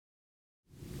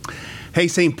Hey,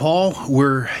 St. Paul,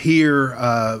 we're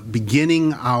here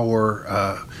beginning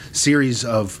our series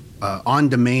of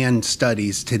on-demand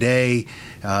studies. Today,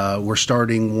 we're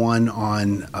starting one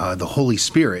on the Holy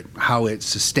Spirit, how it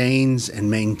sustains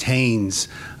and maintains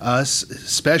us,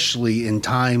 especially in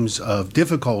times of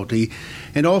difficulty,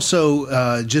 and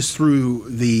also just through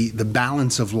the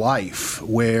balance of life,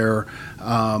 where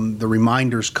the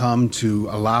reminders come to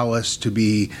allow us to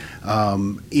be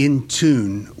in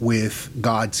tune with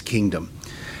God's kingdom.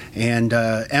 And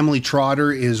Emily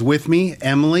Trotter is with me.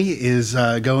 Emily is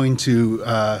going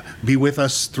to be with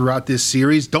us throughout this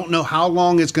series. Don't know how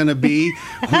long it's going to be.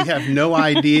 We have no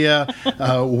idea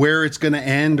where it's going to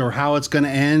end or how it's going to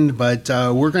end, but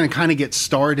we're going to kind of get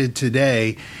started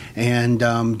today and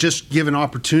just give an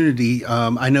opportunity.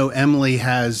 I know Emily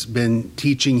has been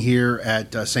teaching here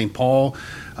at St. Paul,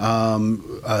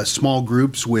 small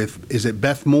groups with, is it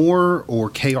Beth Moore or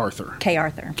Kay Arthur? Kay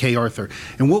Arthur. Kay Arthur.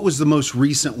 And what was the most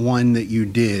recent one that you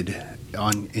did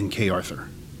in Kay Arthur?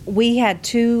 We had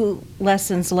 2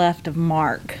 lessons left of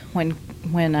Mark when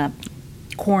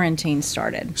quarantine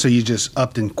started. So you just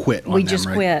upped and quit on We them, just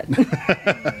right?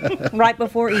 quit right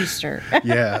before Easter.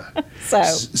 Yeah.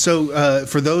 So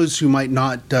for those who might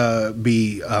not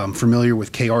be familiar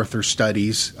with Kay Arthur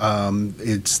studies,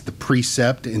 it's the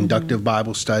Precept Inductive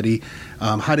Bible Study.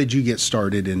 How did you get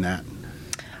started in that?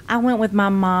 I went with my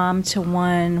mom to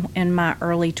one in my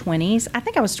early 20s. I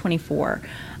think I was 24.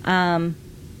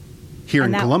 Here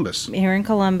in Columbus. Here in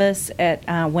Columbus at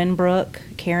Winbrook.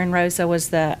 Karen Rosa was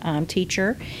the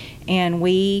teacher. And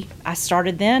I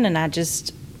started then, and I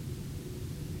just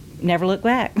never looked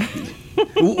back.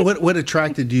 What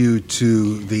attracted you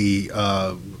to the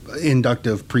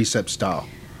inductive precept style?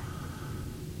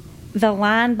 The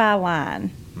line by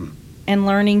line and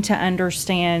learning to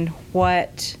understand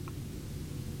what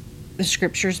the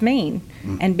scriptures mean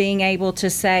and being able to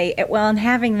say, well, and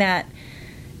having that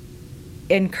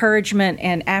encouragement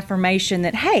and affirmation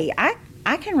that, hey,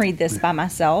 I can read this by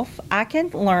myself. I can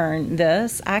learn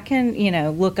this. I can,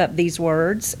 look up these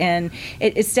words. And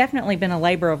it's definitely been a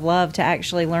labor of love to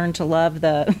actually learn to love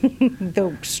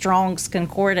the Strong's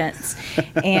Concordance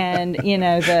and,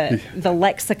 the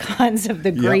lexicons of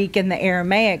the Greek and the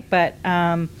Aramaic. But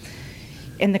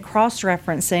in the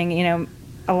cross-referencing,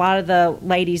 a lot of the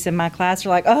ladies in my class are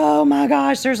like, oh my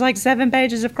gosh, there's like 7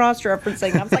 pages of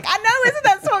cross-referencing. I was like, I know, isn't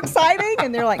that so exciting?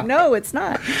 And they're like, no, it's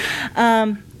not.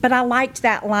 But I liked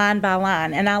that line by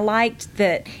line, and I liked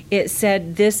that it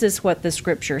said, this is what the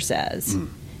scripture says,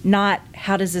 not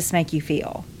how does this make you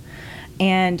feel?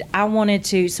 And I wanted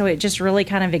to, so it just really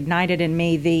kind of ignited in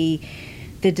me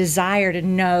the desire to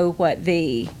know what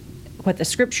the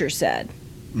scripture said.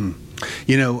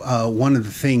 One of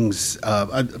the things,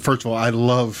 first of all, I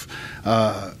love,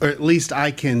 or at least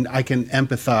I can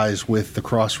empathize with the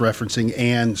cross-referencing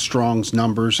and Strong's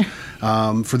numbers.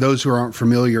 For those who aren't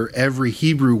familiar, every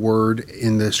Hebrew word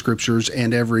in the scriptures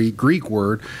and every Greek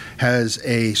word has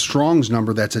a Strong's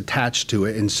number that's attached to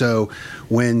it. And so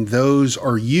when those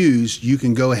are used, you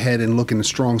can go ahead and look in the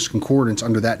Strong's Concordance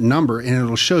under that number, and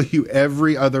it'll show you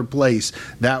every other place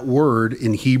that word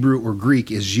in Hebrew or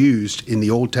Greek is used in the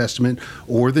Old Testament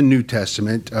or the New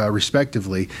Testament,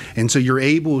 respectively. And so you're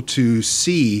able to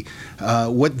see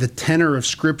what the tenor of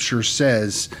Scripture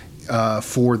says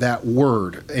for that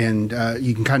word, and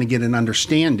you can kind of get an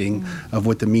understanding of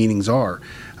what the meanings are.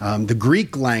 The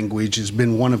Greek language has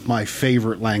been one of my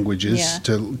favorite languages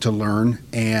to learn,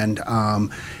 and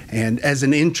as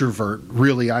an introvert,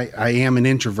 really, I am an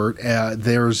introvert.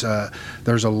 There's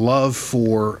a love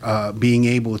for being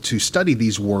able to study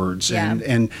these words,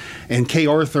 and Kay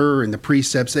Arthur and the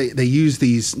precepts. They use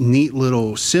these neat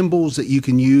little symbols that you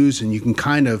can use, and you can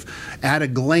kind of at a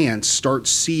glance start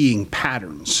seeing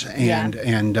patterns and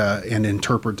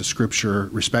interpret the scripture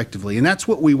respectively. And that's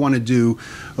what we want to do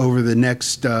over the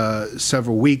next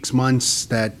several weeks, months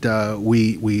that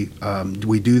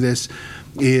we do this.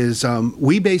 Is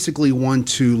we basically want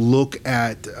to look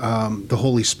at the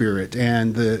Holy Spirit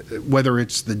and whether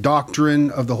it's the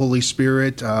doctrine of the Holy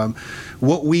Spirit,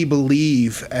 what we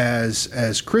believe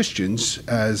as Christians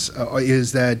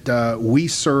is that we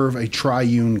serve a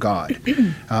triune God,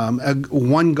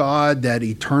 one God that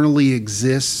eternally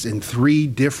exists in 3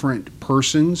 different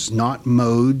persons, not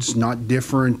modes, not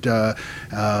different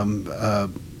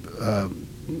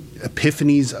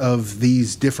epiphanies of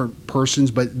these different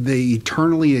persons, but they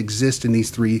eternally exist in these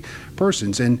three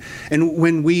persons. And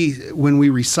when we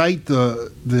recite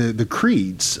the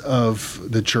creeds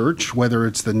of the church, whether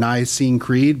it's the Nicene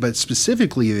Creed, but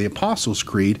specifically the Apostles'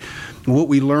 Creed, what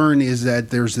we learn is that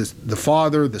there's the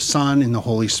Father, the Son, and the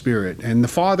Holy Spirit. And the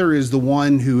Father is the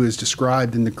one who is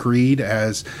described in the Creed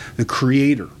as the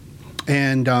Creator.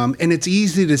 And it's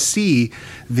easy to see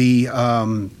the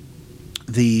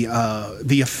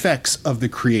effects of the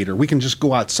Creator. We can just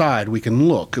go outside, we can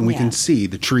look, and we can see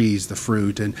the trees, the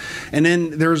fruit, and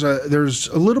then there's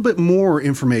a little bit more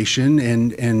information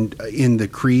and in the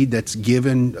Creed that's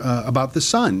given about the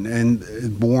Son,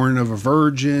 and born of a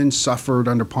virgin, suffered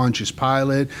under Pontius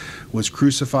Pilate, was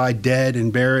crucified, dead,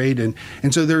 and buried, and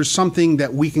so there's something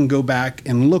that we can go back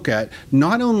and look at,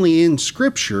 not only in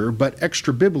Scripture but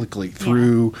extra biblically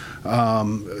through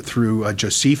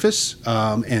Josephus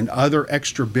and other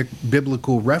extra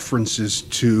biblical references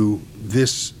to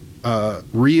this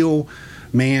real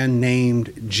man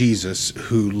named Jesus,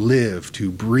 who lived,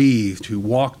 who breathed, who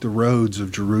walked the roads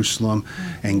of Jerusalem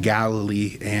and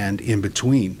Galilee and in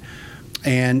between.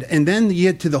 And then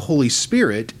you get to the Holy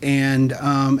Spirit, and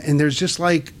there's just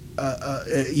like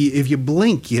if you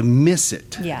blink, you miss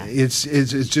it. Yeah. It's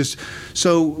just,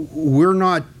 so we're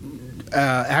not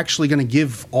actually going to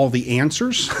give all the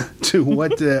answers to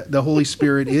what the Holy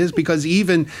Spirit is, because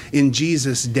even in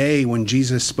Jesus' day, when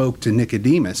Jesus spoke to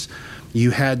Nicodemus,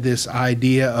 you had this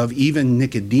idea of even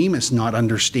Nicodemus not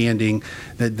understanding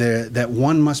that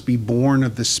one must be born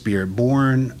of the Spirit,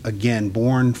 born again,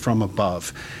 born from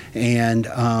above, and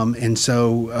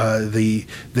so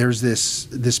there's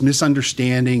this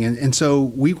misunderstanding, and so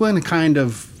we want to kind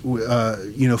of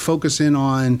focus in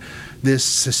on this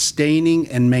sustaining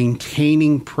and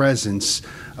maintaining presence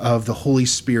of the Holy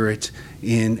Spirit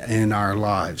in our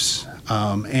lives.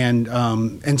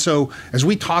 And so as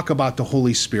we talk about the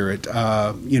Holy Spirit,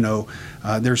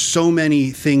 there's so many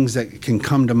things that can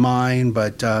come to mind,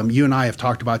 but you and I have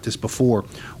talked about this before.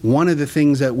 One of the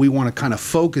things that we want to kind of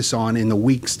focus on in the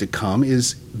weeks to come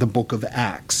is the book of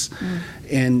Acts.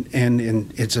 And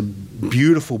it's a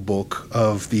beautiful book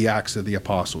of the Acts of the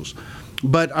Apostles.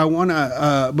 But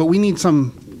but we need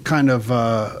some kind of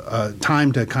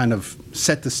time to kind of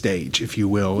set the stage, if you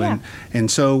will. Yeah. And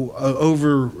so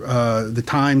over the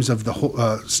times of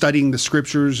the studying the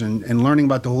Scriptures and learning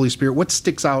about the Holy Spirit, what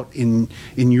sticks out in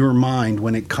your mind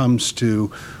when it comes to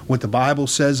what the Bible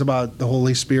says about the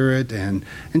Holy Spirit, and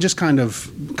just kind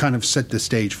of set the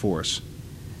stage for us?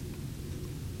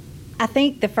 I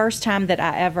think the first time that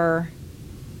I ever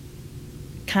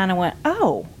kind of went,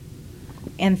 oh,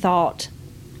 and thought,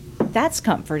 that's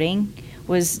comforting,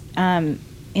 was in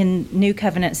New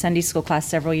Covenant Sunday School class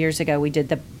several years ago. We did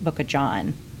the book of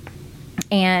John.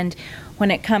 And when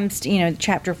it comes to,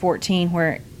 chapter 14,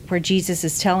 where Jesus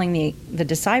is telling the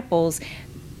disciples,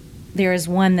 there is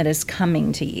one that is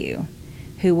coming to you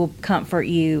who will comfort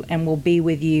you and will be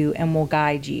with you and will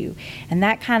guide you. And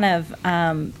that kind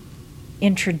of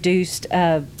introduced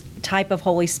a type of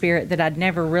Holy Spirit that I'd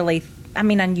never really,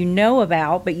 and you know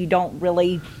about, but you don't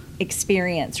really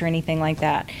experience or anything like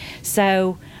that.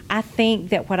 So I think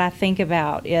that what I think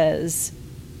about is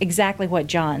exactly what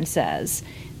John says,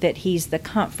 that he's the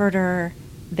comforter,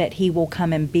 that he will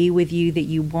come and be with you, that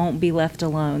you won't be left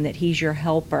alone, that he's your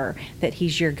helper, that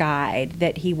he's your guide,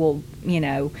 that he will,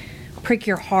 prick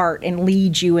your heart and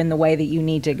lead you in the way that you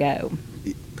need to go.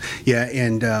 Yeah,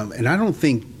 and I don't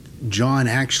think John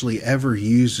actually ever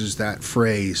uses that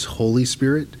phrase, Holy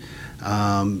Spirit.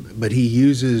 But he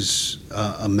uses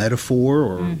a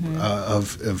metaphor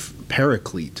of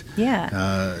paraclete,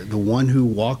 the one who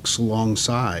walks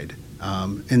alongside,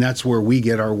 and that's where we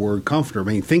get our word comforter.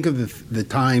 Think of the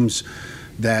times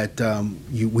that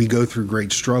we go through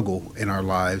great struggle in our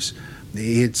lives.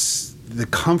 It's the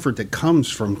comfort that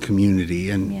comes from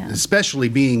community, and especially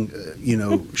being,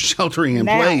 sheltering in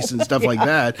place and stuff like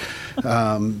that.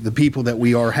 The people that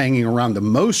we are hanging around the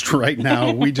most right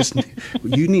now,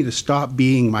 you need to stop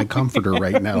being my comforter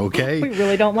right now, okay? We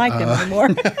really don't like them anymore.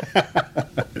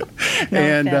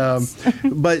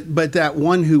 But that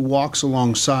one who walks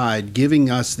alongside, giving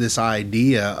us this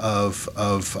idea of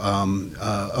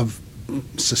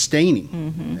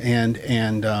sustaining, and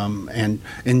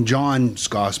in John's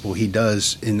gospel, he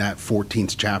does in that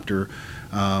 14th chapter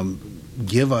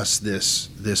give us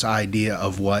this idea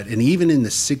of what, and even in the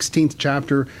 16th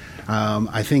chapter,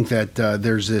 I think that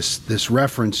there's this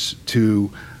reference to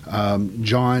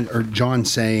John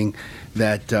saying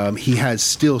that he has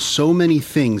still so many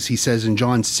things. He says in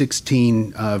John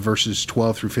 16, verses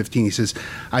 12 through 15, he says,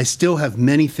 I still have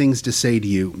many things to say to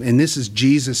you. And this is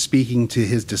Jesus speaking to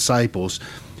his disciples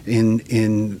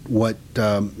in what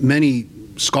many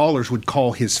scholars would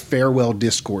call his farewell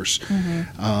discourse.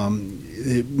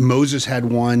 Moses had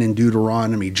one in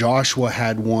Deuteronomy. Joshua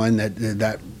had one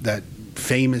that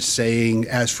famous saying,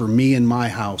 as for me and my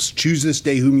house, choose this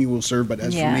day whom you will serve, but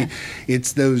as for me.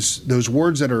 It's those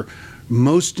words that are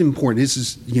most important. This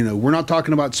is, we're not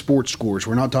talking about sports scores.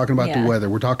 We're not talking about the weather.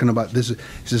 We're talking about this. He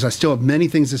says, I still have many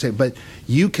things to say, but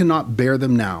you cannot bear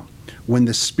them now. When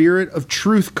the Spirit of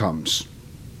truth comes,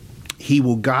 he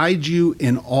will guide you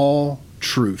in all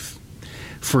truth.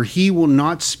 For he will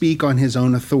not speak on his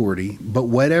own authority, but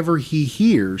whatever he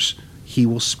hears, he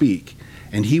will speak.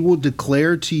 And he will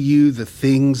declare to you the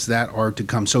things that are to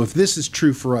come. So if this is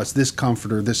true for us, this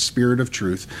Comforter, this Spirit of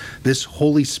truth, this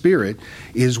Holy Spirit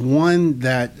is one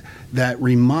that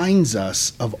reminds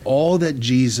us of all that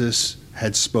Jesus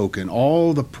had spoken,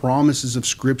 all the promises of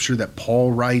Scripture that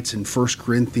Paul writes in 1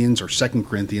 Corinthians or 2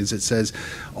 Corinthians. It says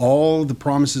all the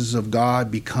promises of God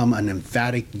become an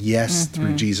emphatic yes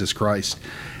through Jesus Christ.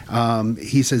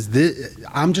 He says,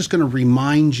 I'm just going to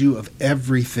remind you of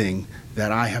everything that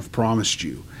I have promised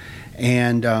you.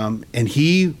 And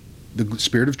he, the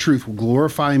Spirit of truth, will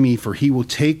glorify me, for he will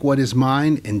take what is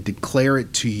mine and declare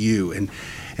it to you. And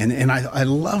I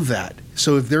love that.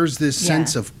 So if there's this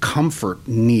sense of comfort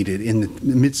needed in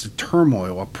the midst of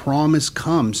turmoil, a promise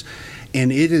comes,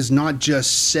 and it is not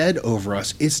just said over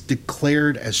us, it's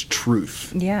declared as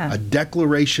truth. A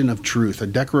declaration of truth, a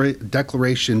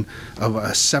declaration of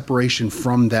a separation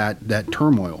from that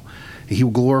turmoil. He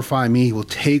will glorify me. He will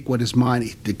take what is mine,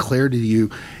 declare to you,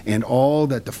 and all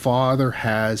that the Father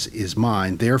has is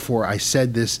mine. Therefore, I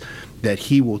said this, that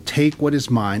he will take what is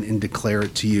mine and declare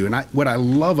it to you. And what I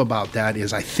love about that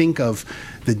is I think of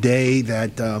the day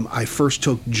that I first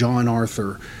took John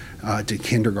Arthur to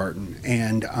kindergarten,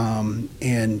 and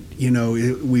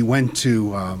we went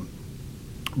to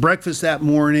breakfast that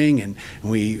morning, and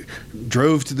we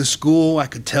drove to the school. I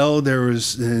could tell there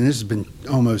was, and this has been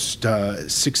almost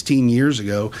 16 years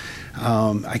ago,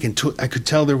 I could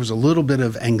tell there was a little bit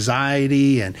of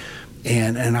anxiety, and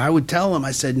I would tell him,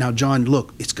 I said, now John,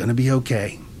 look, it's going to be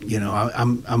okay.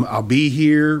 I'll be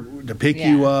here to pick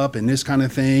you up and this kind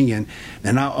of thing, and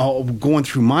I'll going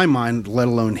through my mind, let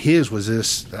alone his, was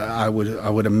this I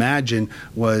would imagine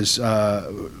was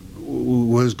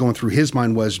going through his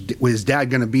mind was his dad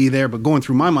going to be there? But going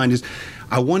through my mind is,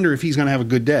 I wonder if he's going to have a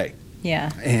good day.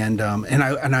 And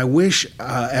I wish,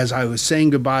 as I was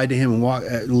saying goodbye to him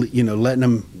and letting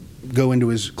him go into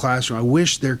his classroom, I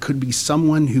wish there could be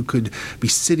someone who could be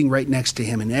sitting right next to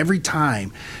him, and every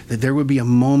time that there would be a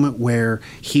moment where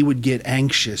he would get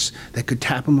anxious, that could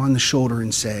tap him on the shoulder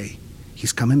and say,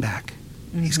 he's coming back.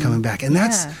 He's coming back. And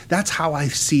that's how I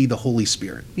see the Holy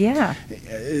Spirit.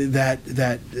 That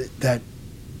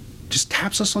just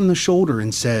taps us on the shoulder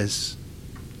and says,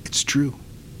 it's true.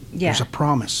 There's a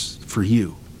promise for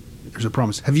you. There's a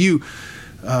promise. Have you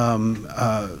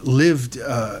lived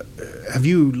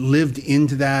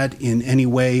into that in any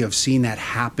way, of seeing that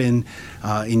happen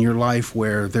in your life,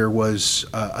 where there was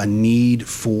a need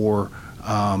for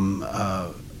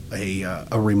a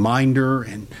reminder,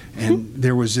 and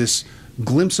there was this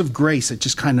glimpse of grace that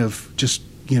just kind of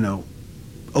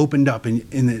opened up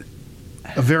in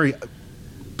a very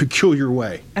peculiar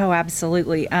way? Oh,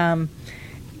 absolutely.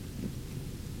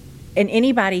 And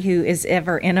anybody who is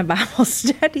ever in a Bible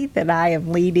study that I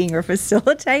am leading or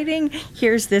facilitating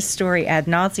hears this story ad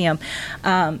nauseum,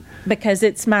 because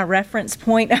it's my reference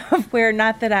point of where,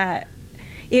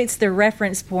 it's the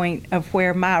reference point of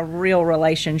where my real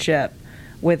relationship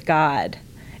with God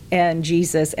and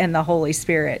Jesus and the Holy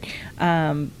Spirit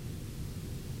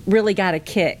really got a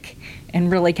kick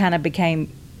and really kind of became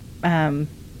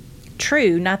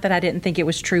true. Not that I didn't think it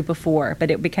was true before,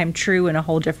 but it became true in a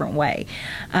whole different way.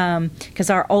 Because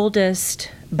our oldest,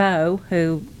 Bo,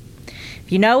 who,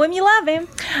 if you know him, you love him,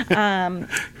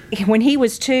 when he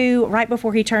was 2, right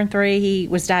before he turned 3, he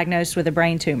was diagnosed with a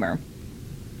brain tumor.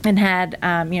 And had 2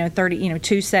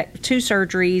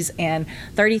 surgeries and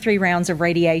 33 rounds of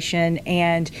radiation,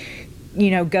 and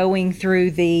going through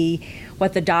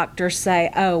what the doctors say,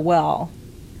 oh well,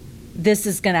 this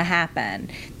is going to happen.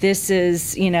 This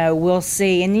is, we'll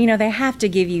see. And they have to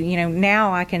give you,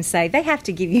 now I can say they have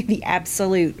to give you the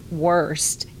absolute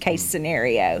worst case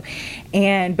scenario.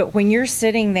 But when you're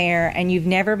sitting there and you've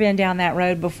never been down that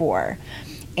road before,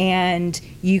 and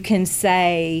you can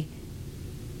say,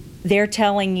 they're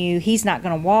telling you he's not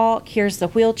going to walk. Here's the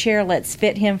wheelchair. Let's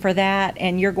fit him for that.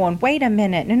 And you're going, wait a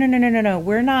minute. No.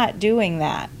 We're not doing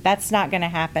that. That's not going to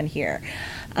happen here.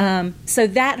 So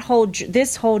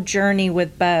this whole journey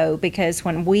with Bo, because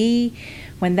when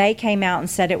they came out and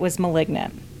said it was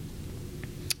malignant,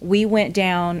 we went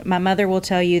down. My mother will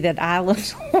tell you that I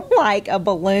looked like a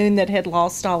balloon that had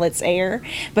lost all its air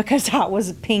because I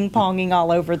was ping-ponging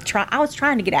all over. I was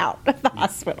trying to get out of the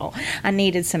hospital. I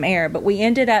needed some air. But we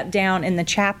ended up down in the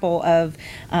chapel of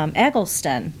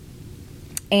Eggleston.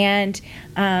 And,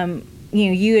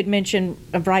 you had mentioned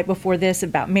right before this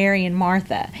about Mary and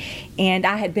Martha. And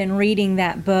I had been reading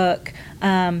that book,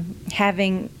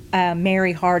 Having a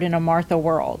Mary Heart in a Martha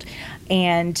World.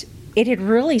 And it had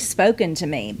really spoken to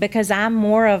me because I'm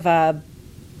more of a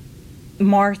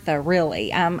Martha,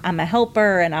 really. I'm a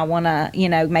helper, and I want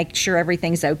to, make sure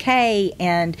everything's okay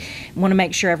and want to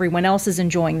make sure everyone else is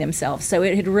enjoying themselves. So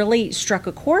it had really struck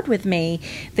a chord with me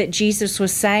that Jesus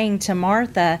was saying to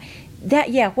Martha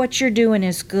that, what you're doing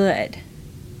is good,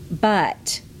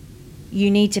 but you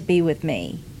need to be with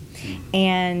me.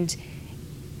 And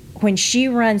when she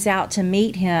runs out to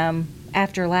meet him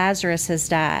after Lazarus has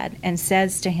died and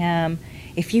says to him,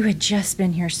 if you had just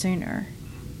been here sooner,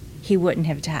 he wouldn't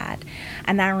have died.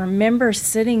 And I remember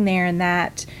sitting there in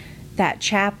that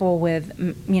chapel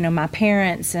with, my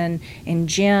parents and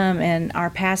Jim and our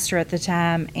pastor at the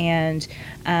time and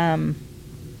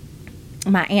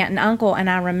my aunt and uncle, and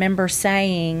I remember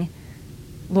saying,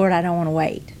 Lord, I don't want to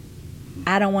wait.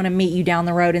 I don't want to meet you down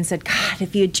the road and said, God,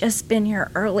 if you had just been here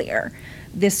earlier,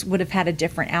 this would have had a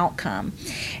different outcome.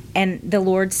 And the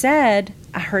Lord said,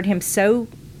 I heard him so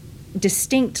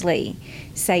distinctly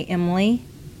say, Emily,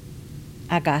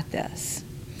 I got this.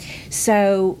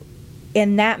 So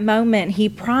in that moment, he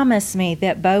promised me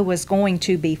that Bo was going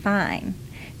to be fine,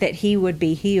 that he would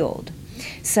be healed.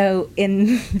 So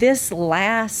in this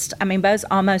Bo's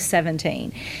almost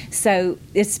 17. So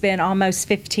it's been almost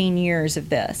 15 years of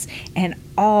this. And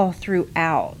all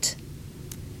throughout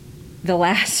the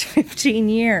last 15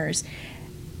 years,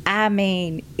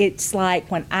 it's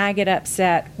like when I get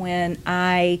upset, when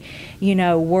I,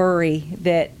 worry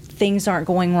that things aren't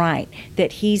going right,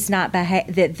 that he's not that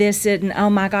this isn't,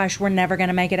 oh my gosh, we're never going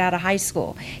to make it out of high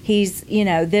school. He's,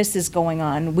 this is going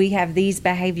on. We have these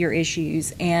behavior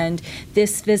issues and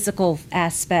this physical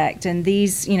aspect and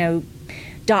these,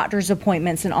 doctor's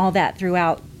appointments and all that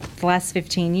throughout the last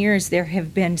 15 years. There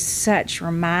have been such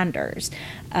reminders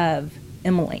of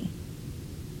Emily.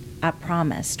 I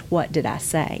promised. What did I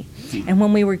say? And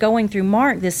when we were going through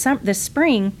Mark this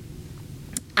spring,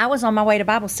 I was on my way to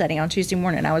Bible study on Tuesday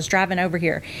morning. I was driving over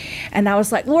here, and I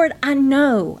was like, Lord, I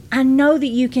know that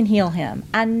you can heal him.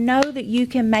 I know that you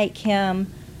can make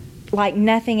him like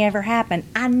nothing ever happened.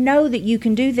 I know that you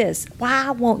can do this.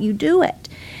 Why won't you do it?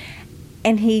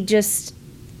 And he just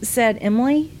said,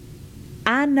 Emily,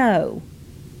 I know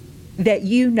that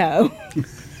you know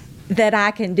that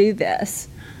I can do this,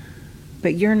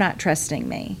 but you're not trusting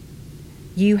me.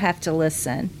 You have to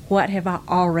listen. What have I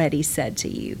already said to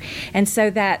you? And so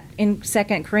that in 2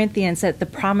 Corinthians, that the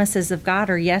promises of God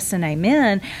are yes and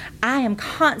amen, I am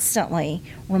constantly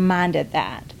reminded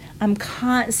that. I'm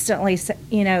constantly,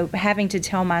 having to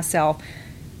tell myself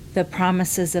the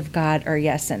promises of God are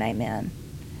yes and amen.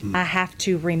 I have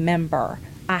to remember.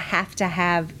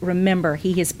 Remember,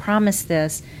 he has promised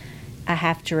this. I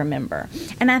have to remember.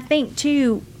 And I think,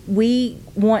 too, we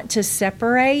want to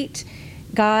separate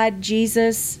God,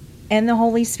 Jesus, and the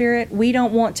Holy Spirit. We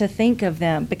don't want to think of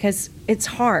them because it's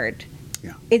hard.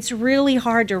 Yeah. It's really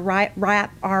hard to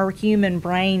wrap our human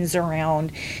brains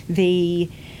around the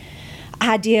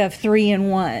idea of 3 in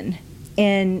 1.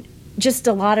 And just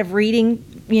a lot of reading,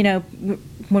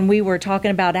 when we were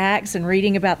talking about Acts and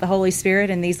reading about the Holy Spirit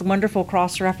and these wonderful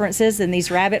cross-references and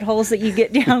these rabbit holes that you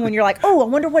get down when you're like, oh, I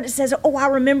wonder what it says. Oh, I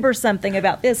remember something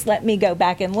about this. Let me go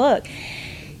back and look.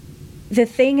 The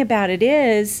thing about it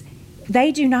is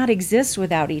they do not exist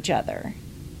without each other.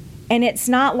 And it's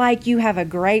not like you have a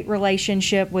great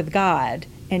relationship with God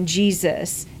and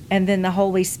Jesus and then the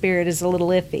Holy Spirit is a little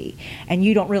iffy and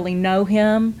you don't really know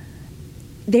him.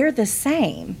 They're the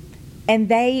same. And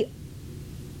they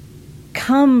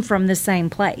come from the same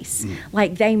place.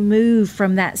 Like they move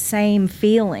from that same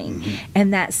feeling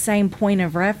and that same point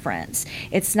of reference.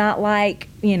 It's not like,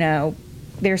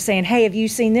 they're saying, hey, have you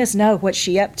seen this? No, what's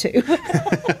she up to?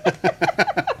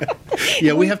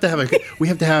 Yeah, we have to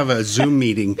have a Zoom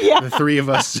meeting, the three of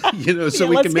us, so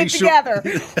we can make sure. Let's get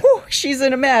together. Whew, she's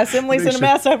in a mess. Emily's in a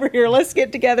mess over here. Let's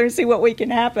get together and see what we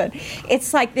can happen.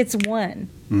 It's like it's one.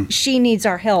 She needs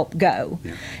our help. Go.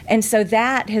 Yeah. And so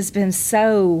that has been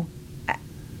so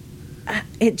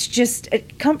it's just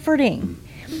comforting.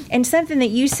 And something that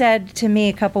you said to me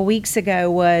a couple weeks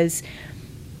ago was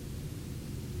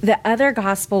the other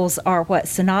Gospels are what,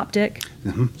 synoptic?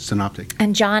 Synoptic.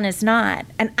 And John is not.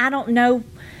 And I don't know,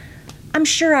 I'm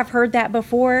sure I've heard that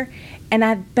before,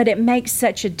 but it makes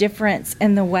such a difference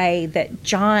in the way that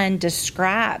John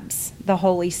describes the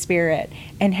Holy Spirit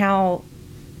and how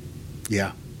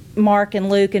Mark and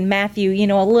Luke and Matthew,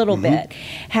 a little bit,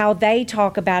 how they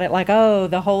talk about it like, oh,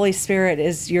 the Holy Spirit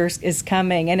is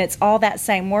coming, and it's all that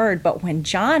same word. But when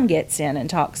John gets in and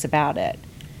talks about it,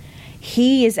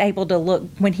 he is able to look,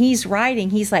 when he's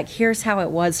writing, he's like, here's how it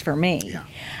was for me. Yeah.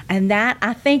 And that,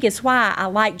 I think, is why I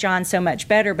like John so much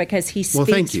better, because he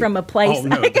speaks from a place. Oh,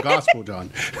 no, the Gospel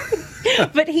John.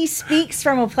 But he speaks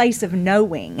from a place of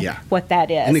knowing what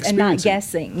that is and not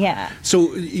guessing. Yeah. So,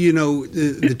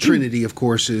 the Trinity, of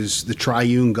course, is the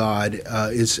triune God,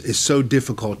 is so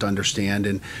difficult to understand.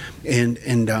 And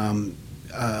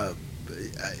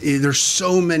there's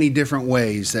so many different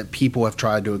ways that people have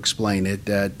tried to explain it,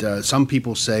 that some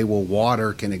people say, well,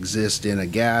 water can exist in a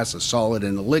gas, a solid,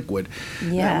 and a liquid.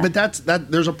 Yeah. But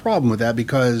there's a problem with that,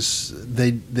 because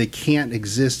they can't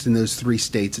exist in those three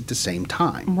states at the same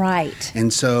time. Right.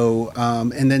 And so,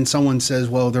 and then someone says,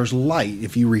 well, there's light.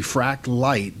 If you refract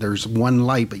light, there's one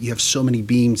light, but you have so many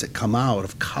beams that come out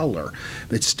of color.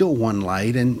 It's still one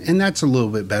light, and that's a little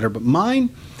bit better. But my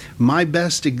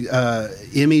best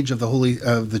image of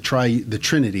the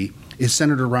Trinity is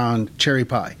centered around cherry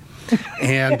pie,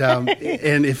 and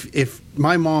and if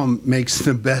my mom makes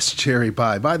the best cherry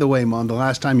pie. By the way, Mom, the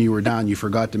last time you were down, you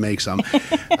forgot to make some,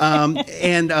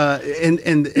 and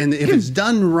if it's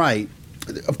done right.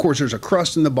 Of course, there's a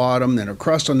crust in the bottom, then a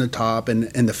crust on the top, and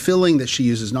the filling that she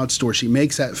uses, not store. She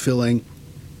makes that filling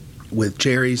with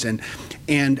cherries, and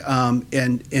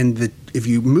if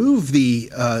you move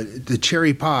the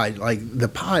cherry pie,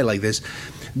 like this,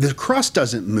 the crust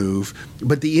doesn't move,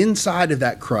 but the inside of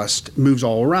that crust moves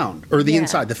all around, or the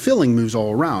inside, the filling moves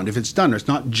all around. If it's done, it's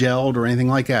not gelled or anything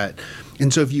like that.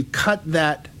 And so if you cut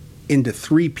that into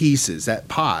three pieces, that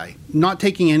pie, not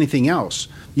taking anything else,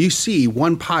 you see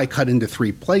one pie cut into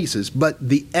three places, but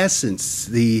the essence,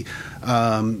 the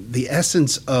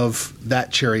essence of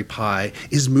that cherry pie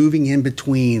is moving in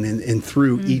between and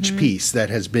through each piece that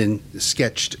has been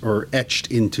sketched or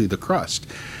etched into the crust.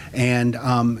 And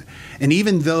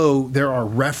even though there are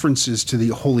references to the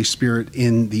Holy Spirit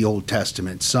in the Old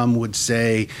Testament, some would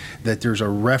say that there's a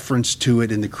reference to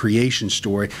it in the creation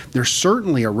story. There's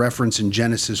certainly a reference in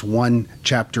Genesis 1,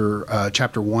 chapter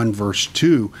 1, verse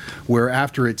 2, where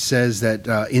after it says that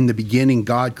in the beginning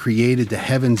God created the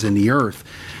heavens and the earth,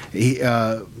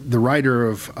 the writer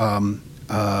of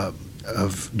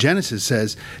Genesis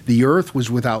says, the earth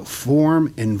was without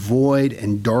form and void,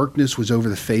 and darkness was over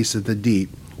the face of the deep.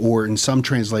 Or in some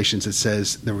translations, it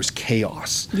says there was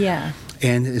chaos. Yeah.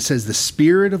 And it says the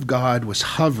Spirit of God was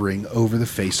hovering over the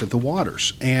face of the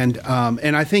waters. And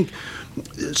I think,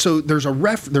 so there's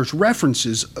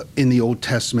references in the Old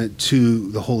Testament to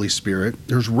the Holy Spirit.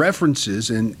 There's references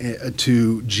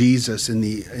to Jesus in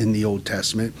the Old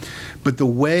Testament. But the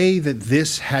way that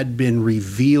this had been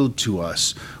revealed to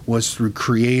us was through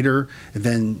Creator,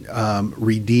 then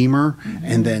Redeemer,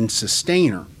 and then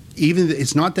Sustainer. Even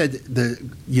it's not that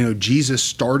Jesus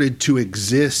started to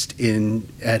exist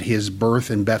at his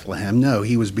birth in Bethlehem. No,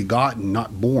 he was begotten,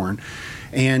 not born.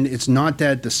 And it's not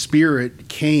that the Spirit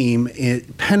came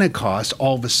at Pentecost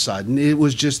all of a sudden. It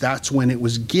was just that's when it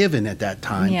was given at that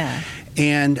time. Yeah.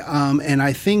 And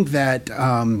I think that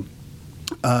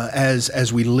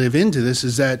as we live into this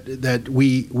is that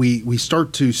we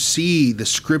start to see the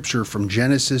Scripture from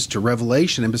Genesis to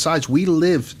Revelation, and besides, we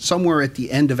live somewhere at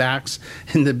the end of Acts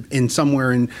and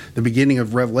somewhere in the beginning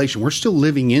of Revelation. We're still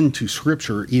living into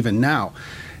Scripture even now.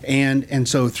 And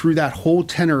so through that whole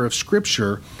tenor of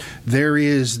Scripture, there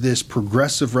is this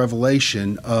progressive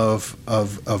revelation of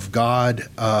God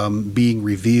being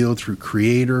revealed through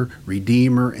Creator,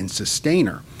 Redeemer, and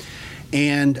Sustainer.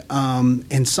 And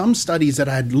some studies that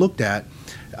I had looked at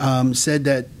said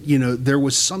that there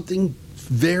was something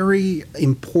very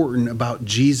important about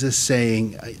Jesus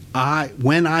saying,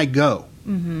 when I go,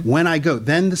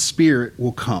 then the Spirit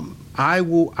will come. I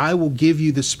will give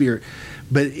you the Spirit.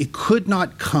 But it could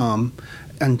not come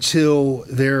until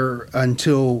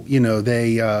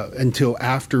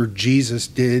after Jesus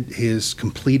did his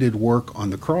completed work on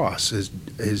the cross,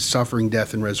 his suffering,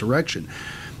 death, and resurrection,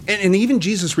 and even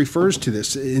Jesus refers to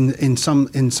this in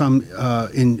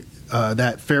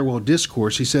that farewell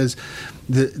discourse. He says,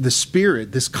 the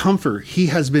Spirit, this Comforter, he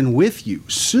has been with you.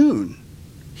 Soon,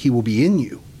 he will be in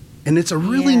you. And it's a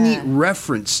really Yeah. neat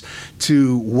reference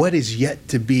to what is yet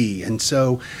to be. And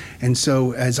so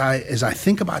as I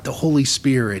think about the Holy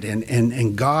Spirit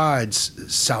and God's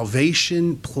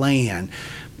salvation plan,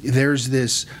 there's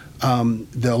this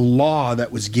the law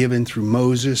that was given through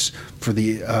Moses for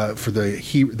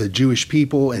the Jewish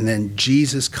people, and then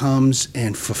Jesus comes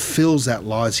and fulfills that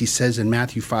law, as he says in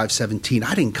Matthew 5:17.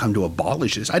 I didn't come to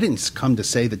abolish this. I didn't come to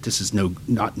say that this is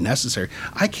not necessary.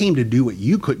 I came to do what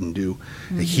you couldn't do.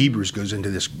 The Hebrews goes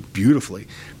into this beautifully.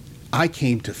 I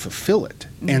came to fulfill it.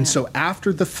 Yeah. And so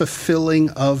after the fulfilling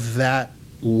of that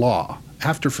law,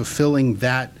 after fulfilling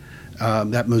that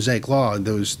Mosaic law,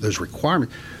 those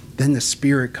requirements, then the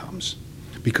Spirit comes,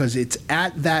 because it's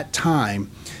at that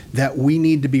time that we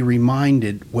need to be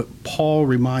reminded what Paul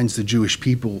reminds the Jewish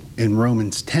people in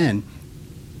Romans 10.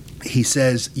 He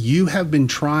says, you have been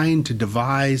trying to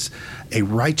devise a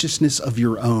righteousness of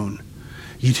your own.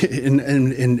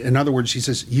 In other words, he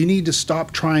says, you need to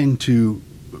stop trying to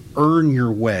earn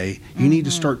your way. You need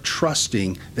to start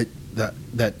trusting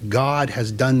that God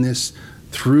has done this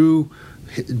through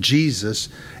Jesus,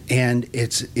 and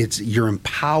you're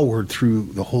empowered through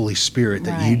the Holy Spirit,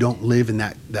 that you don't live in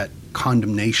that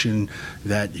condemnation,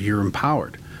 that you're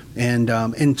empowered.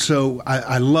 And so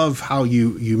I love how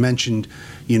you mentioned,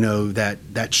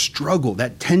 that struggle,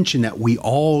 that tension that we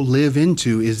all live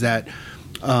into, is that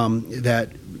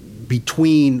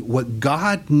between what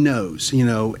God knows,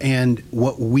 and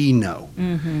what we know.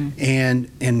 And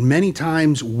many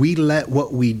times we let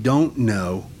what we don't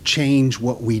know change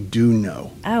what we do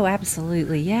know. Oh,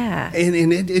 absolutely, yeah.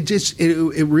 And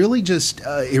it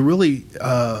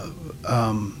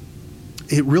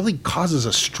really causes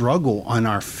a struggle on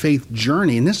our faith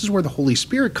journey. And this is where the Holy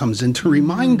Spirit comes in to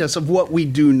remind us of what we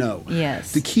do know.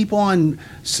 Yes. To keep on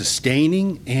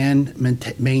sustaining and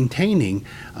maintaining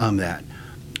that.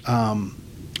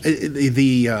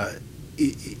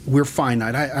 We're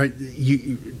finite.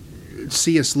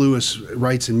 C.S. Lewis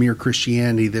writes in Mere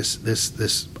Christianity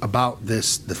this about the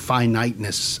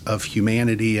finiteness of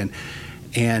humanity, and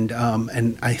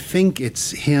I think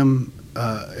it's him.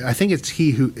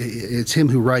 It's him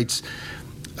who writes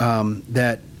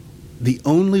that the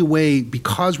only way,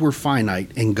 because we're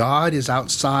finite and God is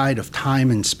outside of time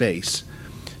and space,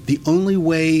 the only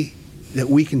way that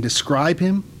we can describe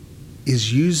him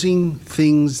is using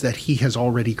things that he has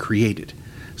already created.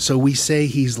 So we say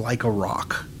he's like a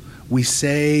rock. We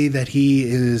say that he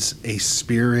is a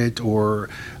spirit, or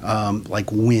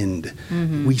like wind.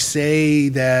 We say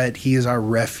that he is our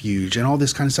refuge and all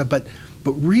this kind of stuff. But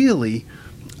really,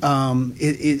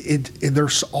 they're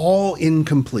all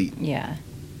incomplete. Yeah.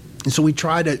 And so we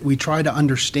try to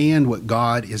understand what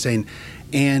God is saying,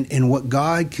 and what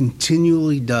God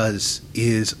continually does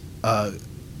is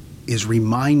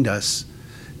remind us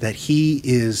that he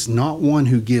is not one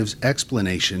who gives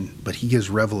explanation, but he gives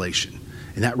revelation.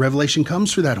 And that revelation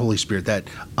comes through that Holy Spirit, that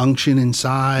unction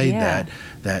inside,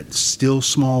 that still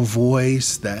small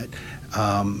voice,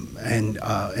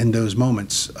 and those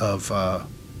moments of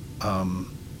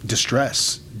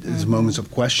distress, those moments of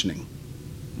questioning.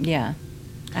 Yeah,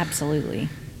 absolutely.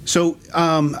 So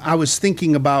I was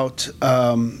thinking about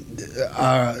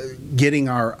getting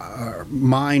our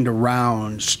mind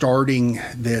around starting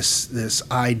this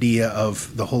idea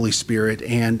of the Holy Spirit,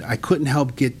 and I couldn't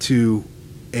help get to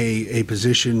a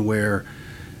position where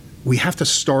we have to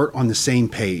start on the same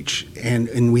page,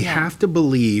 and we have to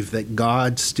believe that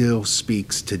God still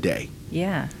speaks today.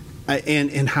 Yeah.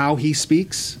 And how he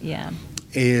speaks. Yeah.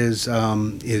 Is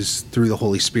through the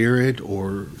Holy Spirit,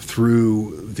 or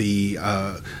through the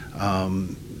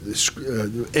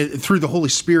Holy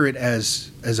Spirit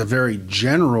as a very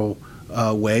general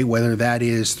way, whether that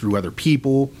is through other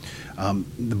people.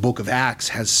 The book of Acts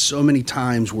has so many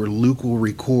times where Luke will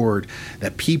record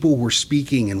that people were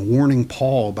speaking and warning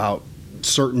Paul about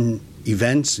certain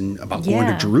events and about going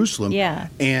to Jerusalem. Yeah.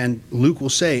 And Luke will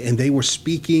say, and they were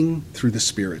speaking through the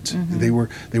Spirit. They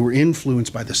were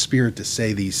influenced by the Spirit to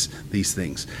say these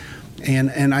things.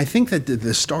 And I think that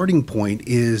the starting point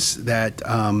is that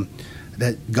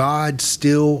that God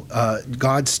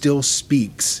still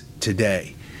speaks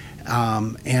today.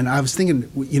 And I was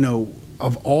thinking,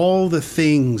 of all the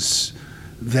things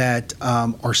that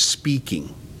are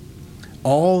speaking,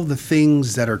 all the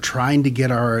things that are trying to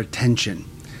get our attention,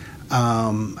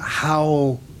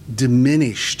 how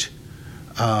diminished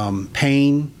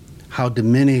pain, how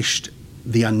diminished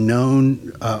the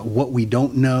unknown, what we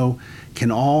don't know, can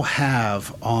all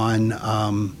have on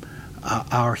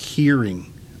our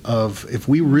hearing of, if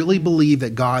we really believe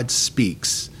that God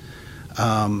speaks,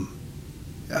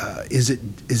 is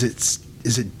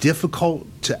it difficult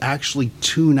to actually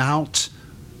tune out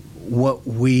what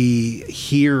we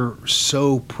hear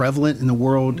so prevalent in the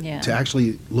world Yeah. to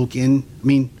actually look in. I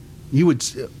mean, you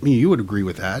would agree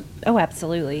with that. Oh,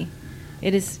 absolutely.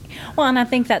 It is. Well, and I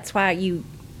think that's why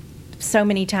so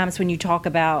many times when you talk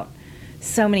about,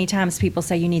 so many times people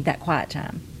say you need that quiet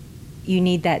time. You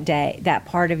need that day, that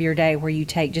part of your day where you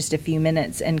take just a few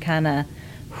minutes and kind of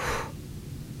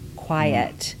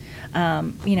quiet.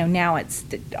 Now it's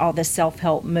all the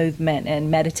self-help movement and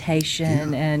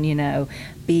meditation and,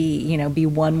 be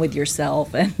one with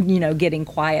yourself and, getting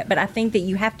quiet. But I think that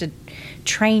you have to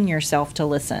train yourself to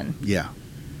listen. Yeah.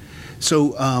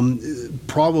 So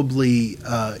probably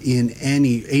in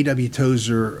any, A.W.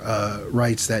 Tozer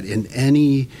writes that in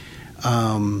any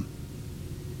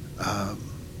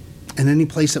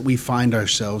place that we find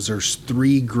ourselves, there's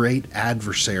three great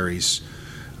adversaries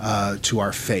to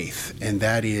our faith, and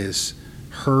that is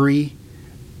hurry,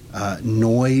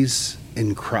 noise,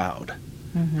 and crowd.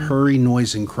 Mm-hmm. Hurry,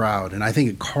 noise, and crowd. And I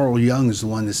think Carl Jung is the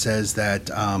one that says that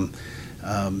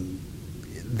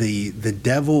the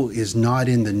devil is not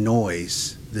in the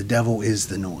noise. The devil is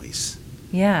the noise.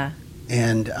 Yeah.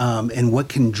 And what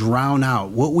can drown out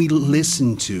what we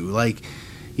listen to, like,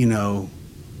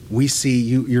 we see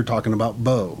you're talking about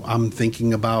Bo. I'm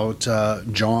thinking about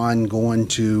John going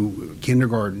to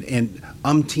kindergarten and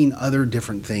umpteen other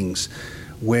different things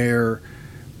where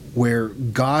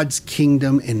God's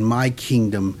kingdom and my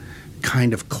kingdom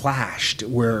kind of clashed,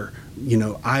 where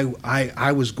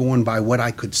I was going by what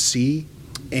I could see,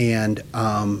 and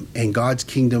God's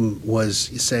kingdom was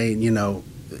saying,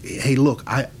 hey, look,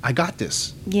 I got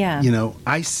this. Yeah.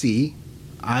 I see,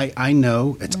 I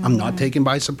know, I'm not taken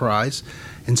by surprise.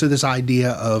 And so this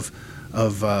idea of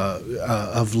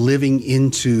living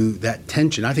into that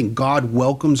tension, I think God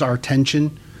welcomes our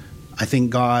tension. I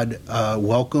think God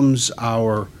welcomes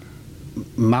our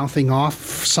mouthing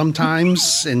off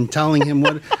sometimes and telling him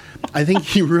what. I think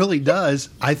he really does.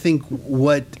 I think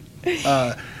what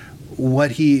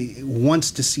he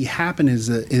wants to see happen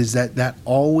is that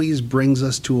always brings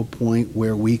us to a point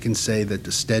where we can say that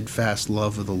the steadfast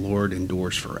love of the Lord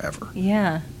endures forever.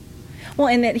 Yeah. Well,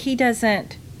 and that he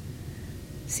doesn't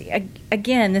see,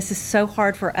 again, this is so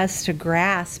hard for us to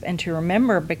grasp and to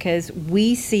remember because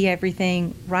we see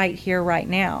everything right here, right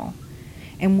now.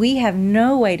 And we have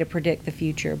no way to predict the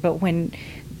future. But when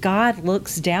God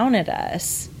looks down at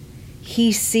us,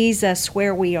 he sees us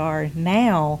where we are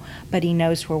now, but he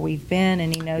knows where we've been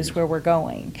and he knows where we're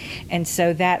going. And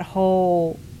so that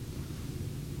whole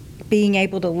being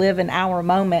able to live in our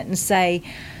moment and say,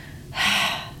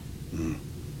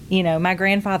 my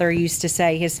grandfather used to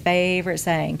say, his favorite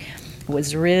saying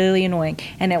was really annoying.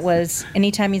 And it was,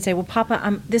 anytime he'd say, well,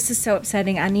 Papa, this is so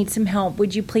upsetting. I need some help.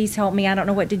 Would you please help me? I don't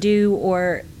know what to do.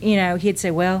 Or, he'd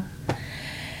say, well,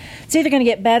 it's either going to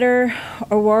get better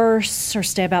or worse or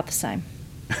stay about the same.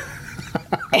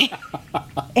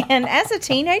 And as a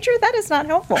teenager, that is not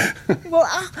helpful.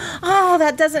 Well,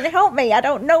 that doesn't help me. I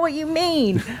don't know what you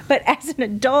mean. But as an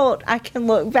adult, I can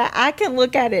look back. I can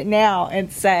look at it now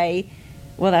and say,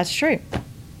 well, that's true.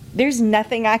 There's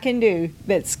nothing I can do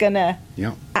that's going to,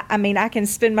 I can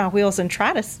spin my wheels and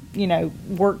try to,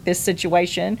 work this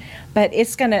situation, but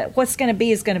what's going to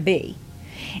be is going to be.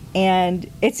 And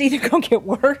it's either going to get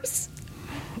worse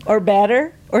or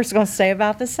better, or it's going to stay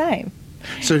about the same.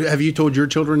 So have you told your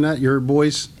children that, your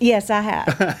boys? Yes, I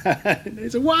have. They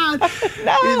said, what?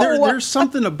 No. There's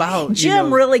something about...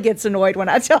 Jim really gets annoyed when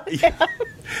I tell him.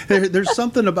 There's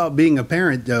something about being a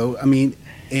parent, though. I mean,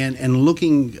 and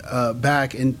looking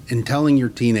back and telling your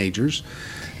teenagers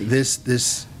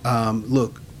this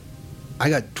look, I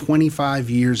got 25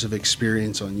 years of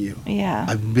experience on you. Yeah.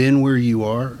 I've been where you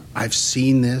are. I've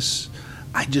seen this.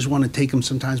 I just want to take them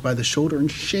sometimes by the shoulder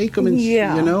and shake them, and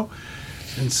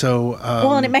And so,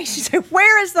 and it makes you say,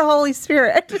 "Where is the Holy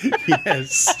Spirit?"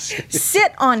 Yes.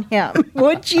 Sit on him,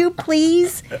 would you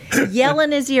please? Yell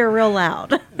in his ear real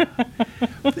loud.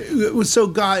 So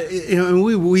God,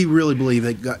 we really believe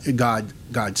that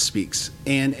God speaks,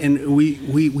 and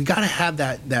we got to have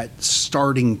that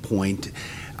starting point.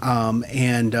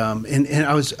 And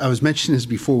I was mentioning this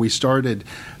before we started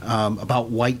about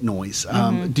white noise.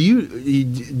 Do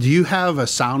you have a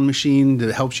sound machine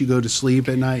that helps you go to sleep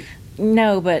at night?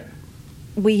 No, but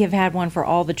we have had one for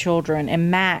all the children, and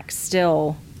Max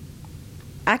still,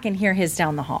 I can hear his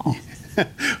down the hall.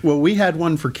 Well, we had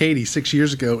one for Katie 6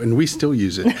 years ago, and we still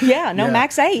use it.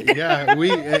 Max 8. Yeah,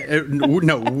 Lisa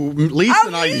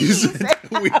and I use it.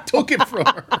 We took it from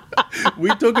her.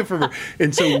 We took it from her,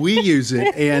 and so we use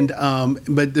it. And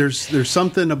but there's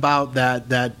something about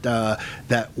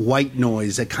that white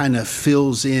noise that kind of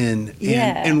fills in.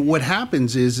 And what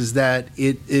happens is that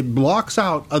it blocks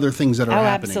out other things that are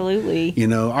happening. Absolutely. You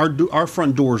know, our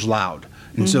front door's loud.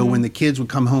 And so when the kids would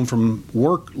come home from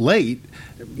work late,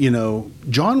 you know,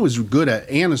 John was good at,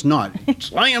 Anna's not,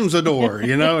 slams the door,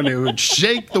 you know, and it would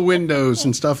shake the windows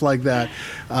and stuff like that.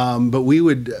 But we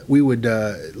would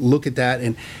look at that,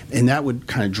 and that would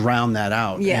kind of drown that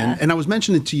out. Yeah. And I was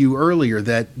mentioning to you earlier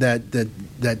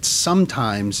that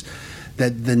sometimes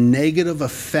that the negative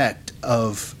effect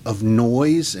of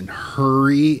noise and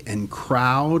hurry and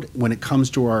crowd when it comes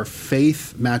to our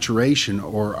faith maturation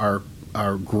or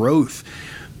our growth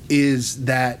is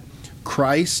that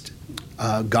Christ,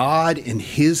 God and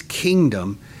his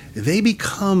kingdom, they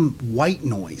become white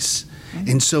noise. Mm-hmm.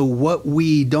 And so what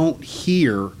we don't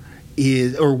hear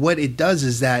is, or what it does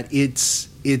is that it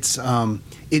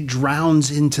drowns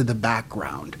into the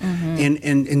background.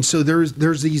 Mm-hmm. And so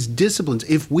there's these disciplines.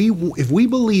 If we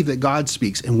believe that God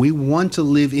speaks and we want to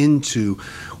live into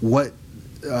what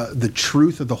the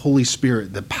truth of the Holy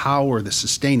Spirit, the power, the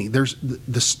sustaining, there's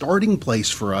the starting place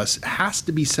for us has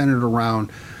to be centered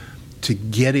around to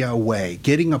getting away,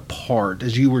 getting apart,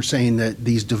 as you were saying, that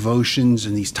these devotions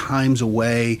and these times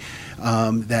away,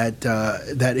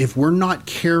 that if we're not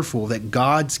careful, that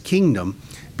God's kingdom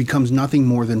becomes nothing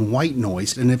more than white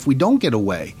noise. And if we don't get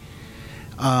away,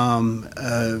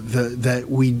 that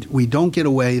we don't get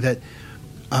away, that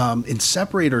and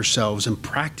separate ourselves and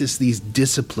practice these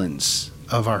disciplines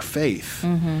of our faith,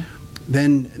 mm-hmm.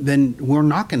 then we're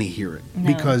not going to hear it. No.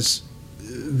 Because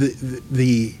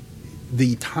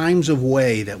the times of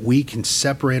way that we can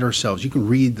separate ourselves, you can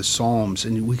read the Psalms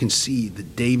and we can see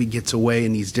that David gets away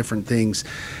in these different things,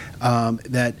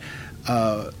 that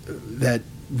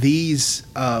these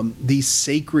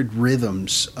sacred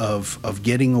rhythms of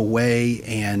getting away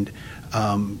and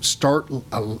start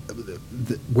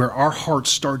where our heart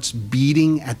starts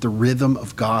beating at the rhythm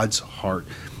of God's heart,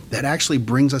 that actually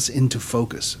brings us into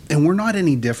focus. And we're not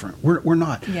any different. We're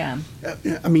not. Yeah.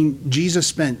 I mean, Jesus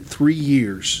spent 3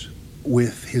 years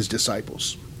with his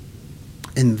disciples.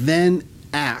 And then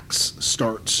Acts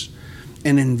starts.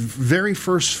 And in very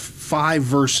first 5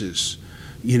 verses,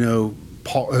 you know,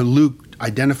 Luke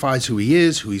identifies who he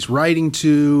is, who he's writing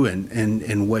to,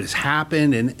 and what has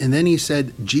happened. And then he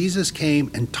said, Jesus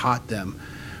came and taught them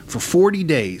for 40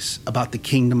 days about the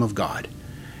kingdom of God.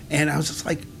 And I was just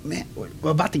like, man,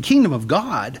 about the kingdom of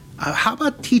God? How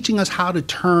about teaching us how to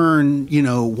turn, you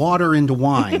know, water into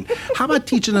wine? How about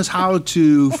teaching us how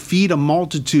to feed a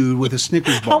multitude with a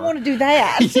Snickers bar? I want to do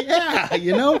that. Yeah,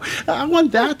 you know, I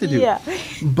want that to do. Yeah.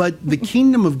 But the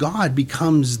kingdom of God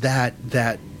becomes that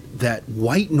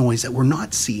white noise that we're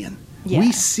not seeing. Yeah.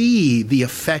 We see the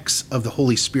effects of the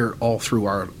Holy Spirit all through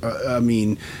our,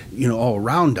 all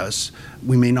around us.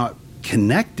 We may not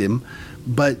connect him,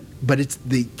 but it's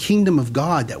the kingdom of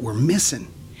God that we're missing.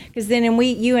 Because then,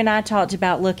 you and I talked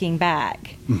about looking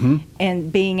back, mm-hmm.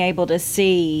 and being able to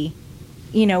see,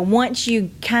 you know, once you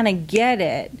kind of get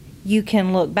it, you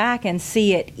can look back and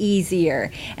see it easier.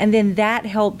 And then that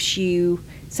helps you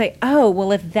say, oh,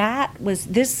 well, if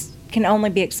this can only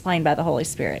be explained by the Holy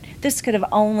Spirit. This could have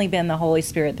only been the Holy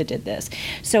Spirit that did this.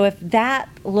 So if that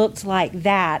looked like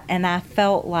that and I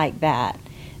felt like that,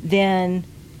 then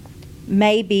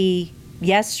maybe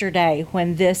yesterday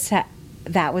when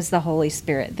that was the Holy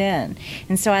Spirit then.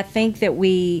 And so I think that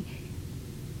we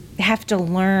have to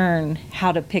learn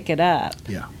how to pick it up,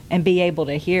 yeah. and be able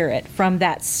to hear it from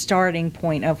that starting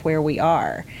point of where we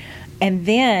are. And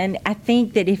then I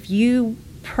think that if you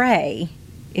pray,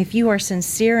 if you are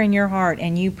sincere in your heart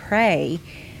and you pray,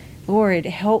 Lord,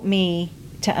 help me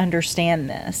to understand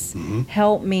this. Mm-hmm.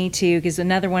 Help me to, because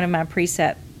another one of my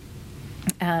precept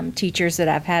teachers that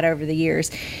I've had over the years,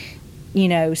 you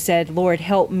know, said, Lord,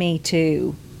 help me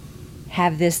to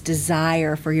have this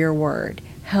desire for your word.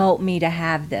 Help me to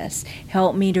have this.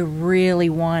 Help me to really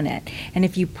want it. And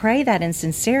if you pray that in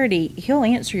sincerity, he'll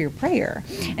answer your prayer.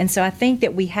 And so I think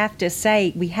that we have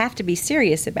to be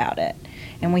serious about it.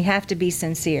 And we have to be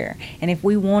sincere. And if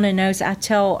we want to know,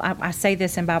 I say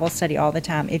this in Bible study all the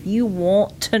time, if you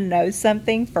want to know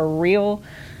something for real,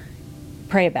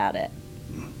 pray about it.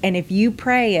 And if you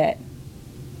pray it,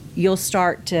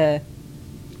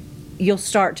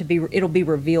 it'll be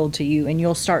revealed to you, and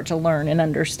you'll start to learn and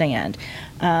understand.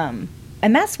 And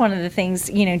that's one of the things,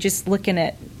 you know, just looking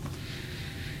at,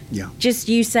 just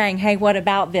you saying, hey, what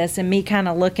about this? And me kind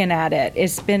of looking at it,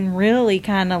 it's been really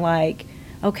kind of like,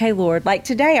 okay, Lord, like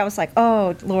today I was like,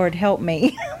 oh, Lord, help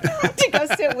me to go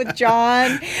sit with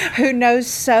John, who knows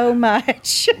so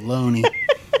much. Loney.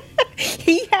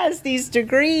 He has these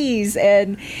degrees,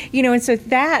 and and so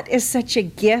that is such a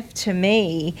gift to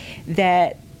me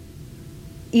that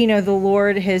the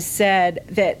Lord has said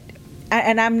that.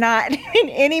 And I'm not, in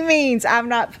any means, I'm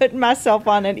not putting myself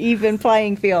on an even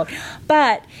playing field.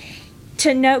 But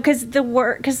to know, because the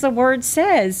word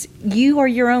says you are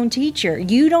your own teacher.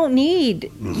 You don't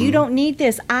need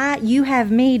this. You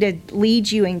have me to lead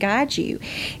you and guide you,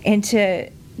 and to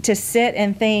sit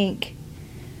and think,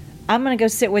 I'm going to go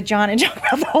sit with John and talk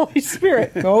about the Holy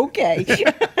Spirit. Okay.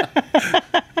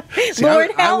 See,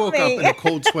 Lord, I help woke me. up in a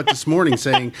cold sweat this morning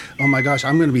saying, oh my gosh,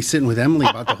 I'm going to be sitting with Emily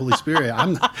about the Holy Spirit.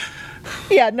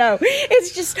 Yeah, no,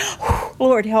 it's just,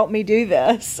 Lord, help me do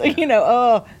this.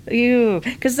 Because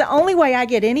the only way I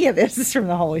get any of this is from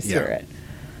the Holy Spirit.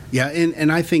 Yeah,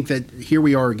 and I think that here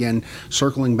we are again,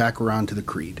 circling back around to the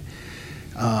creed.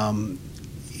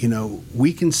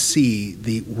 We can see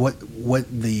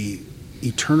what the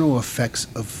eternal effects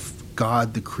of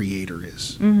God the Creator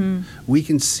is. Mm-hmm. We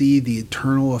can see the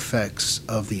eternal effects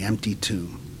of the empty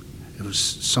tomb. It was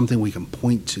something we can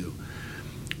point to.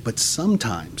 But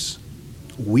sometimes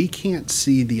we can't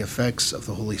see the effects of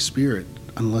the Holy Spirit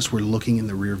unless we're looking in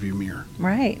the rearview mirror.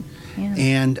 Right. Yeah.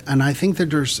 And I think that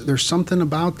there's something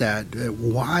about that.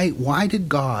 Why did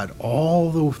God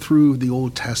through the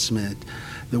Old Testament,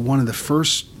 that one of the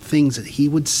first things that He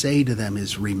would say to them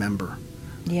is remember.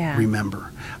 Yeah.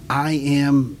 Remember, I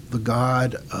am the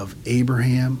God of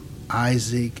Abraham,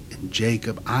 Isaac, and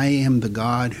Jacob. I am the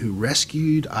God who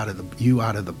rescued you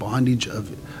out of the bondage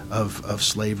of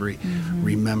slavery. Mm-hmm.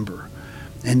 Remember.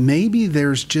 And maybe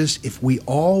there's just, if we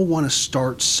all want to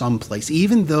start someplace,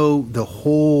 even though the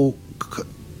whole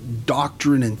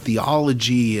doctrine and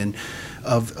theology and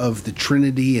of the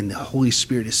Trinity and the Holy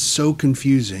Spirit is so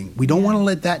confusing, we don't want to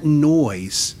let that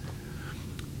noise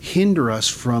hinder us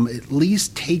from at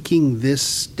least taking this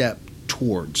step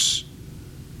towards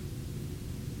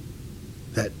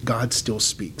that God still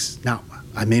speaks. Now,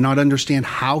 I may not understand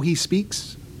how He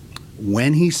speaks,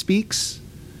 when He speaks,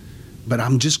 but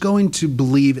I'm just going to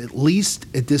believe, at least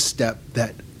at this step,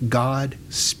 that God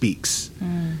speaks.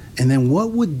 Mm. And then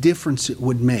what difference it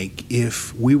would make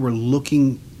if we were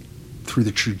looking through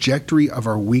the trajectory of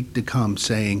our week to come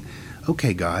saying,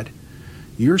 okay, God,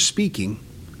 you're speaking.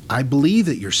 I believe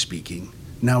that you're speaking.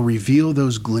 Now reveal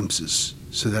those glimpses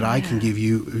so that I can give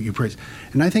you praise.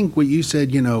 And I think what you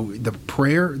said, the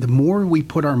prayer, the more we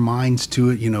put our minds to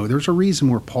it, there's a reason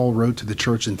where Paul wrote to the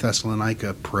church in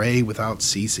Thessalonica, pray without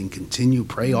ceasing, continue,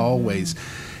 pray always.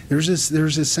 There's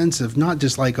this sense of not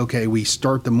just like, okay, we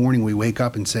start the morning, we wake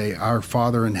up and say, our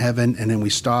Father in heaven, and then we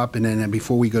stop, and then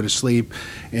before we go to sleep,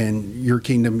 and your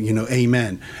kingdom,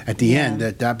 amen. At the end,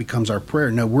 that becomes our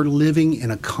prayer. No, we're living in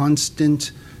a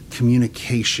constant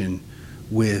communication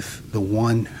with the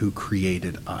one who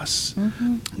created us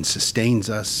and sustains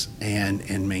us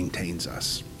and maintains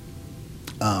us.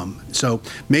 So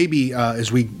maybe as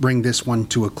we bring this one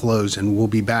to a close, and we'll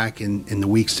be back in the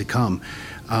weeks to come,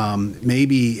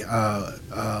 maybe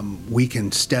we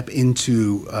can step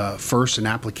into first an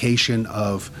application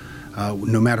of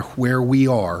no matter where we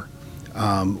are,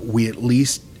 we at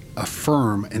least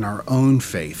affirm in our own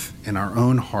faith, in our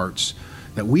own hearts,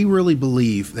 that we really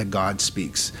believe that God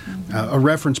speaks. A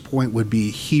reference point would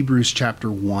be Hebrews chapter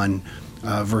 1,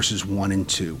 verses 1 and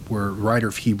 2, where the writer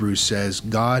of Hebrews says,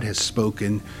 God has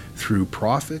spoken through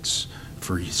prophets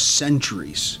for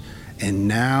centuries, and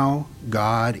now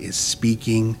God is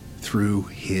speaking through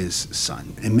His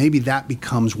Son. And maybe that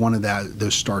becomes one of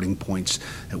those starting points,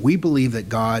 that we believe that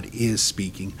God is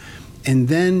speaking. And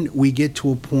then we get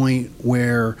to a point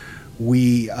where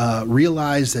we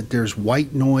realize that there's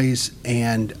white noise,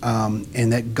 and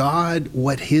that God,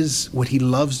 what He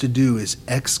loves to do is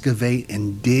excavate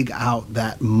and dig out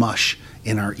that mush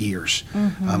in our ears.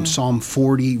 Psalm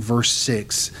 40 verse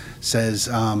 6 says,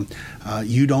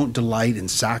 you don't delight in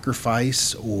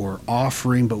sacrifice or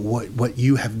offering, but what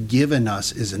you have given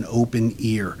us is an open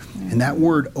ear. And that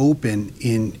word open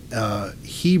in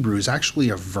Hebrew is actually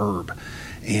a verb,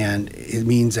 and it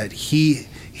means that He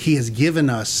has given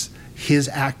us His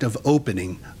act of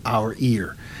opening our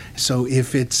ear. So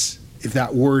if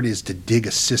that word is to dig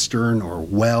a cistern or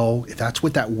well, if that's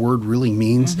what that word really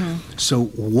means, so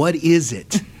what is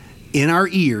it in our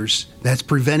ears that's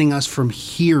preventing us from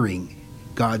hearing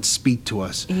God speak to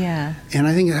us? Yeah. And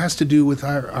I think it has to do with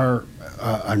our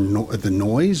the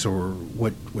noise, or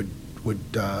what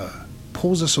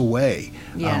pulls us away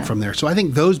from there. So I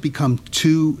think those become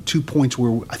two points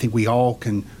where I think we all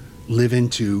can live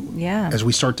into as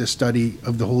we start to study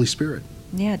of the Holy Spirit.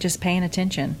 Yeah, just paying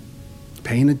attention.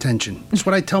 Paying attention. That's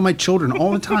what I tell my children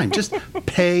all the time. Just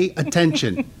pay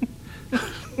attention.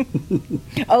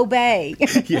 Obey.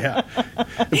 Yeah.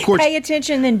 Of course. Pay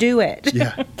attention, then do it.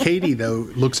 Yeah. Katie, though,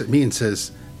 looks at me and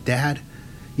says, Dad,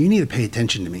 you need to pay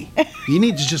attention to me. You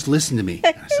need to just listen to me.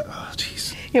 And I said, oh,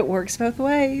 jeez. It works both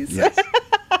ways. Yes.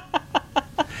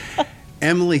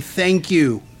 Emily, thank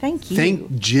you. Thank you.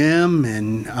 Thank Jim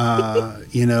and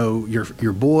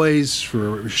your boys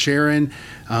for sharing.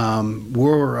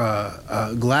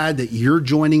 We're glad that you're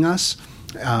joining us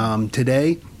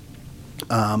today.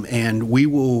 And we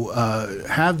will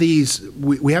have these.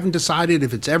 We haven't decided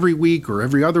if it's every week or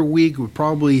every other week. We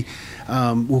probably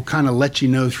we'll kind of let you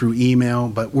know through email.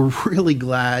 But we're really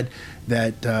glad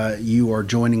that you are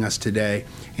joining us today.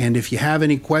 And if you have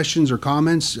any questions or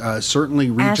comments,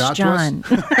 certainly reach out to us.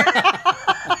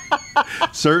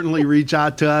 Certainly reach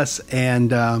out to us.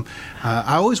 And I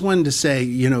always wanted to say,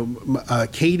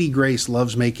 Katie Grace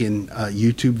loves making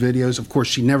YouTube videos. Of course,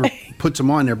 she never puts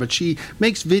them on there, but she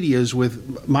makes videos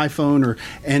with my phone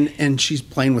and she's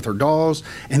playing with her dolls.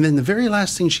 And then the very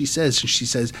last thing she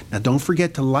says, now don't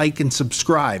forget to like and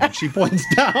subscribe. And she points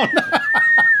down.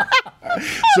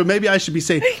 So maybe I should be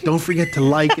saying, don't forget to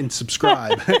like and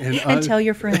subscribe. And tell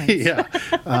your friends. Yeah.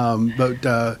 But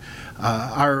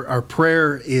our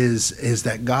prayer is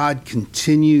that God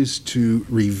continues to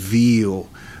reveal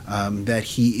that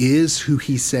He is who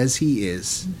He says He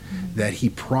is, that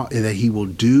He will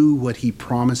do what He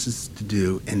promises to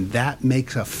do, and that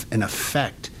makes an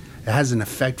effect. It has an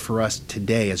effect for us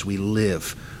today as we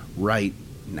live right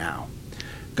now.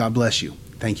 God bless you.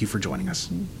 Thank you for joining us.